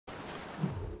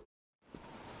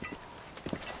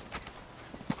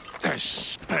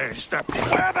Space that.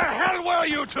 Where the hell were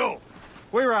you two?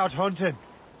 We're out hunting.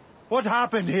 What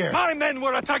happened here? My men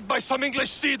were attacked by some English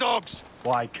sea dogs.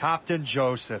 Why, Captain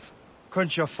Joseph,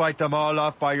 couldn't you fight them all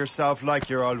off by yourself like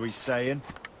you're always saying?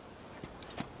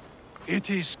 It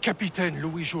is Capitaine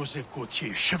Louis-Joseph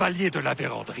Gaultier, Chevalier de la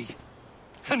Verendrye.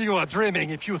 And you are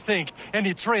dreaming if you think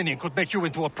any training could make you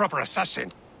into a proper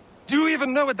assassin. Do you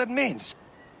even know what that means?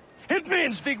 It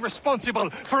means being responsible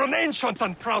for an ancient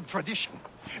and proud tradition.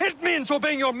 It means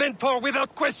obeying your mentor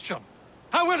without question.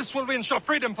 How else will we ensure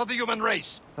freedom for the human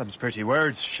race? Them's pretty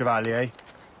words, Chevalier.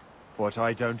 But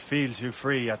I don't feel too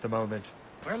free at the moment.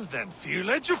 Well then, feel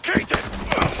educated!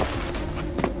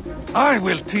 I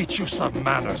will teach you some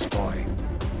manners, boy.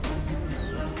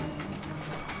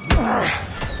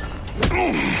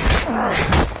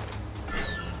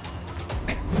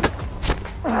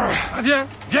 Viens,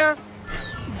 viens!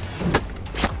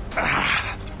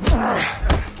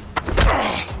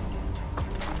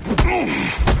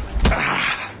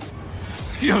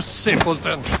 You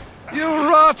simpleton! You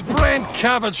rot-brained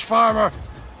cabbage farmer!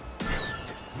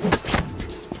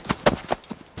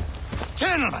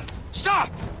 Gentlemen, stop!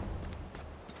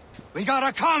 We got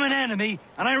a common enemy,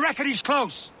 and I reckon he's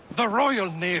close. The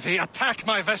Royal Navy attack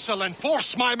my vessel and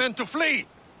force my men to flee!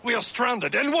 We are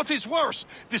stranded, and what is worse,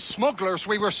 the smugglers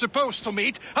we were supposed to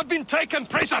meet have been taken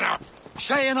prisoner!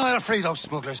 Shay and I'll free those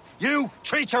smugglers. You,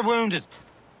 treat your wounded.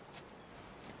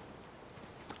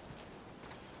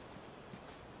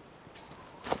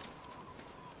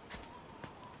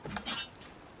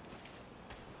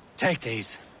 Take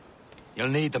these. You'll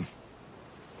need them.